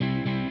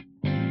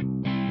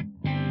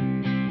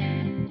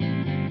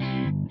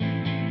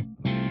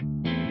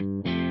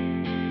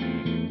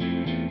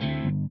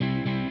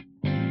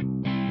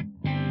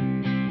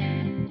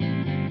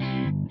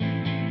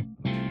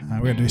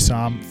We're going to do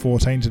Psalm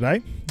 14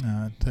 today.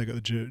 I've got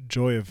the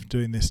joy of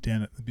doing this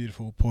down at the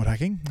beautiful Port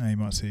Hacking. You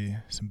might see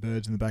some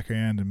birds in the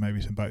background and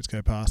maybe some boats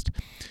go past.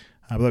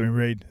 But let me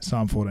read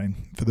Psalm 14.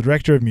 For the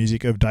director of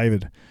music of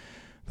David.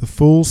 The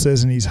fool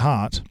says in his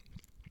heart,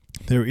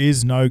 there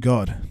is no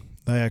God.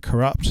 They are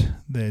corrupt,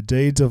 their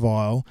deeds are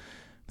vile.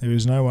 There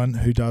is no one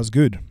who does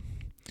good.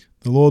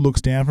 The Lord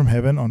looks down from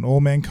heaven on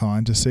all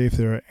mankind to see if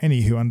there are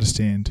any who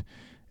understand,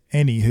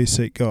 any who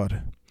seek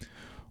God.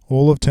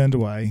 All have turned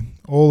away,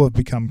 all have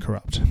become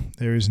corrupt.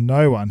 There is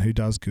no one who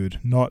does good,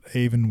 not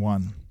even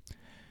one.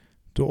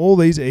 Do all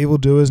these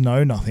evildoers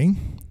know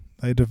nothing?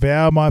 They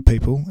devour my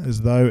people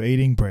as though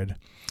eating bread.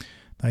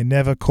 They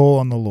never call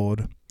on the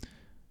Lord.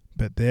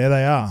 But there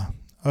they are,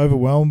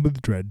 overwhelmed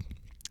with dread.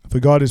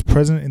 For God is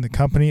present in the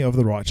company of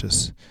the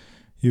righteous.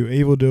 You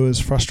evildoers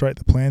frustrate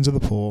the plans of the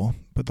poor,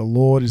 but the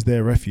Lord is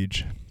their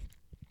refuge.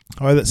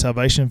 Oh, that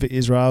salvation for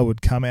Israel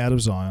would come out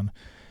of Zion.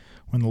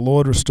 When the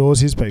Lord restores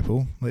his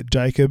people, let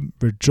Jacob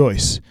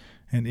rejoice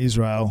and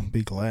Israel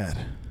be glad.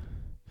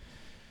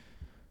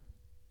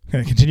 I'm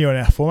going to continue on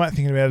our format,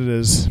 thinking about it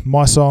as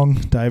my song,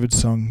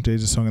 David's song,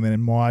 Jesus' song, and then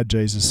my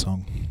Jesus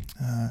song.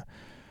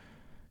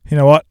 You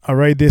know what? I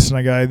read this and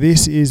I go,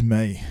 this is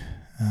me.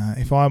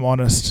 If I'm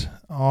honest,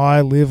 I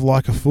live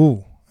like a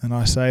fool, and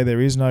I say there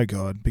is no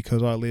God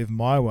because I live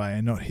my way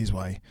and not his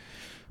way.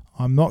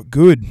 I'm not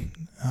good.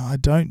 I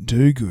don't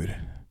do good.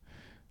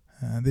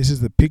 This is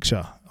the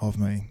picture of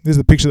me. This is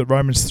the picture that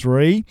Romans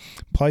 3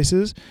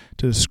 places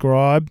to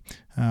describe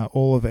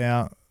all of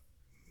our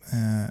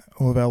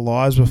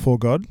lives before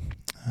God.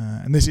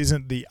 And this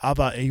isn't the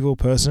other evil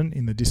person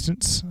in the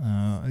distance.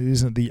 It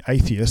isn't the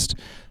atheist.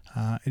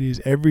 It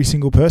is every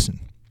single person.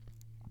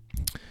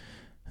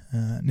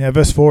 Now,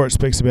 verse 4, it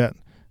speaks about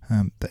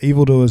the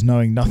evildoers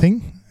knowing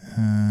nothing,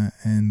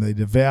 and they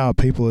devour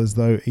people as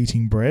though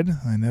eating bread.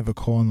 They never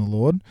call on the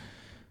Lord.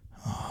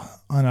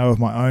 I know of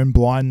my own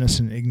blindness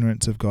and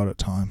ignorance of God at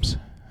times.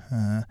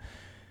 The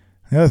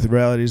other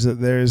reality is that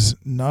there is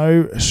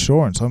no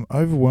assurance. I'm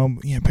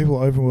overwhelmed. People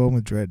are overwhelmed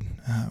with dread.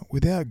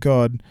 Without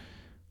God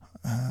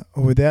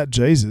or without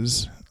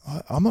Jesus,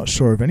 I'm not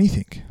sure of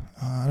anything.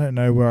 I don't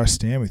know where I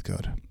stand with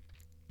God.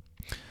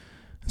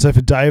 So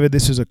for David,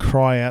 this was a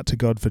cry out to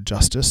God for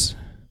justice.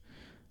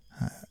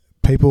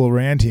 People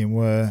around him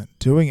were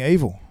doing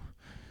evil.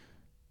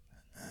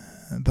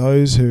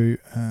 Those who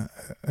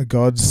are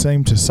gods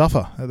seem to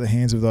suffer at the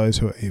hands of those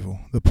who are evil.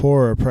 The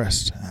poor are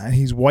oppressed, and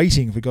he's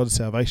waiting for God's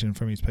salvation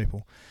from his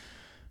people.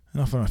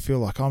 And often I feel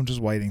like I'm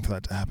just waiting for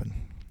that to happen.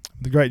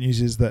 The great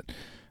news is that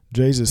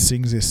Jesus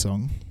sings this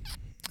song,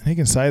 and he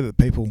can say that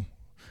people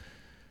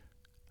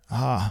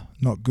are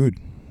not good.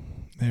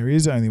 There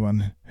is only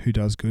one who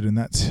does good, and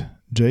that's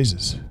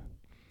Jesus.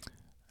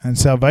 And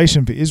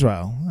salvation for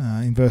Israel,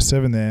 in verse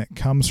 7 there,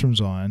 comes from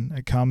Zion.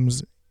 It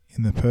comes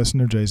in the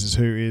person of Jesus,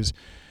 who is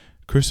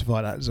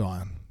crucified at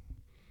Zion.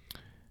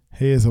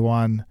 He is the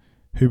one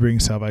who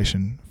brings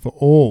salvation for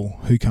all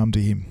who come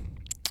to him.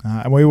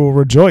 And we will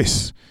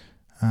rejoice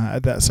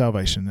at that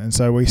salvation. And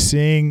so we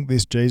sing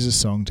this Jesus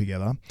song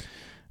together,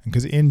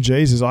 because in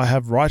Jesus I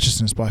have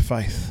righteousness by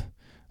faith,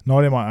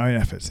 not in my own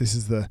efforts. This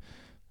is the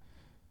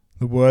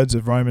words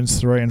of Romans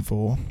 3 and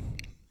 4.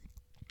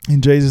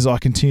 In Jesus I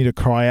continue to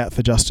cry out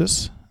for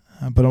justice,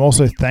 but I'm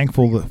also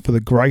thankful for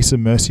the grace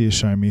and mercy has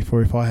shown me,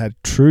 for if I had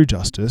true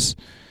justice,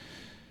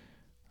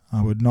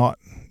 I would not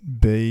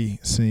be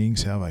seeing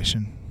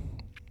salvation.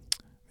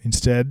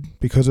 Instead,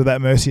 because of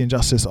that mercy and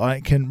justice, I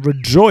can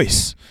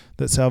rejoice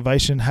that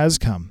salvation has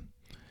come.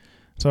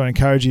 So I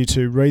encourage you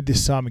to read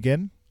this psalm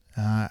again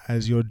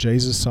as your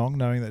Jesus song,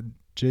 knowing that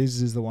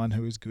Jesus is the one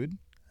who is good,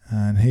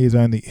 and he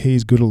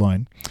is good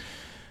alone.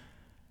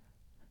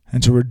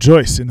 And to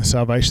rejoice in the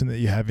salvation that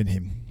you have in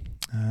him.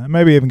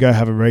 Maybe even go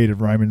have a read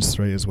of Romans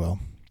 3 as well.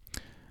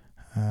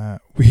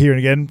 We're hearing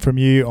again from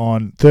you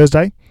on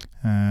Thursday,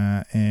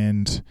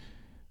 and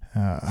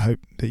I hope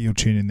that you'll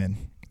tune in then.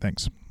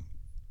 Thanks.